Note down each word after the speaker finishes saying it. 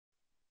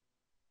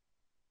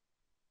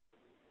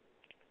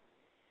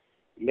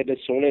मेरे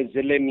सोने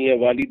जिले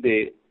मियांवाली दे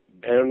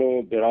भैनों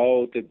बिराओ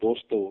ते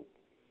दोस्तों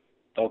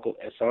ताको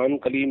एहसान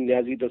कलीम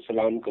न्याजी दा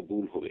सलाम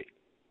कबूल होवे।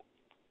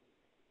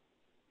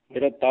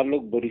 मेरा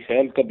ताल्लुक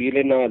बुरीखैल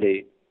कबीले नाल है।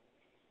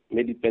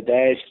 मेरी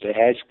पैदाइश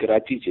रहायश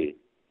कराची च।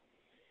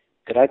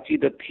 कराची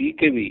दा थी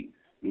के भी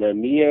मैं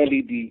मियां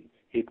अली दी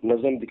एक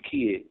नज़म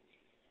लिखी है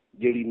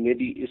जेड़ी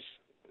मेरी इस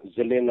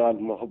जिले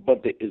नाल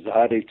मुहब्बत दे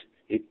इजहार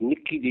एक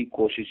निक्की जी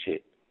कोशिश है।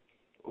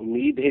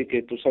 उम्मीद है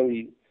कि तुसां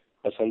भी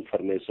पसंद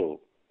फरमेसो।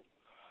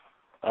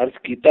 अर्ज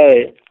कीता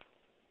है,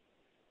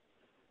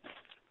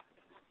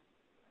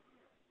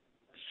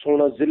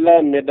 सोना जिला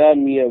मेदा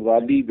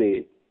मियांवाली वे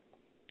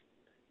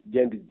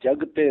जंद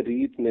जग ते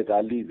रीत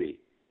निराली वे।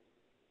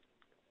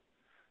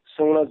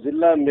 सोना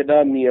जिला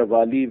मेदा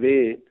मियांवाली वे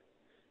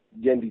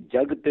जंद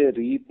जग ते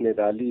रीत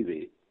निराली वे।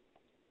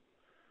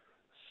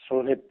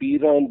 सोने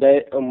पीरां दे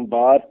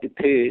अंबार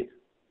इथे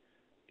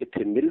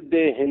इथे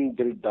मिलदे हिन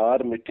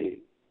दिलदार मिठे।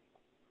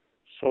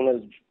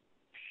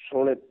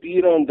 सोने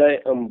पीरां दे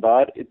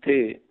अंबार इथे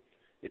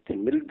इथे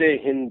मिलदे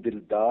हिन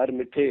दिलदार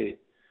मिठे।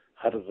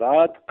 हर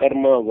रात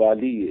कर्मा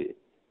वाली है।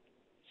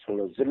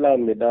 सोना जिला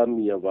मेदा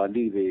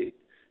मियांवाली वे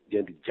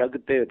जंद जग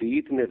ते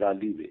रीत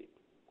निराली वे।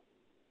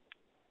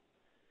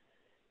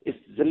 इस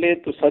जिले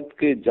तो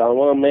सदके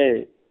जावां मैं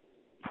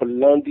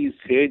फुल्लां दी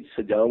सेज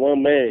सजावां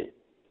मैं।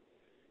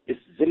 इस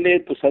जिले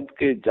तो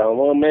सदके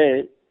जावां मैं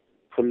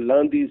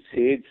फुल्लां दी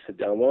सेज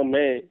सजावां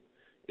मैं।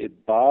 ए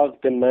बाग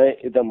ते मैं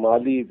इदा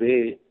माली वे।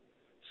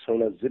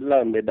 सोना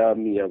जिला मेदा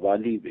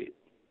मियांवाली वे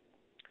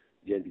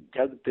जंद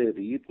जग ते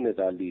रीत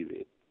निराली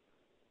वे।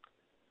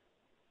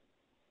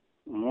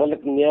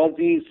 मलक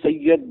न्याजी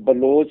सैयद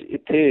बलोच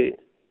इथे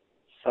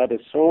सारे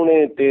सोने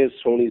ते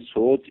सोनी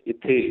सोच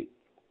इथे।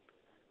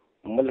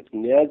 मलक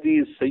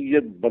न्याजी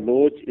सैयद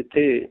बलोच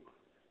इथे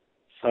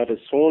सारे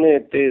सोने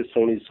ते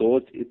सोनी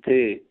सोच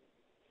इथे।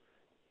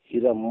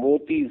 हीरा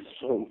मोती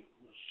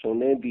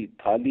सोने दी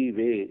थाली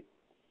वे।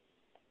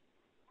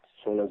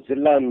 सोना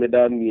जिला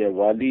मेदा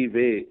मियांवाली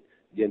वे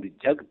जंद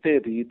जग ते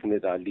रीत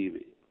निराली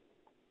वे।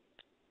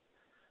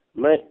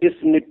 मैं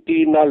इस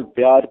मिट्टी नाल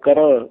प्यार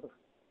करां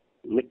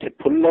मिठे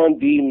फुल्लां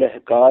दी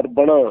महकार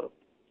बना।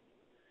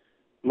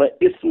 मैं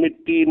इस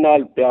मिट्टी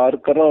नाल प्यार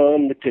करां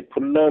मिठे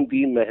फुल्लां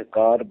दी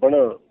महकार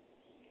बना।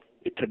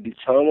 इठ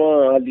बिछावां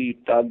आली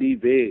टाली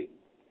वे।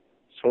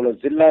 सोना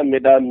जिला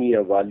मेदा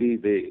मियांवाली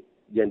वे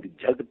जंद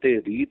जग ते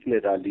रीत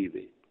निराली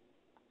वे।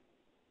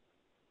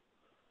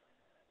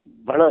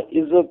 बड़ा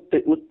इज्जत ते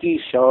उच्ची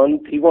शान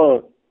थीवां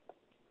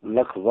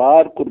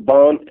लखवार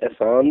कुर्बान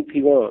एहसान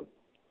थीवां।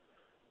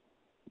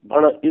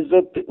 बड़ा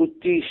इज्जत ते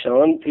उच्ची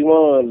शान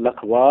थीवां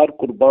लखवार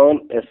कुर्बान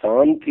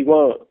एहसान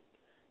थीवां।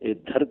 ए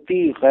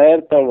धरती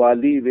गैर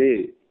वाली वे।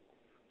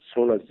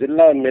 सोना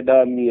जिला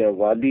मेदा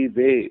मियांवाली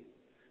वे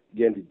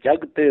जंद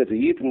जग ते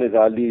रीत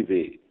निराली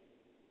वे।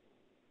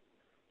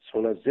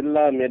 सोना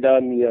जिला मेदा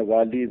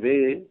मियांवाली वे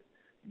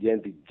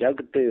जंद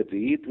जग ते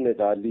रीत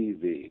निराली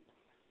वे।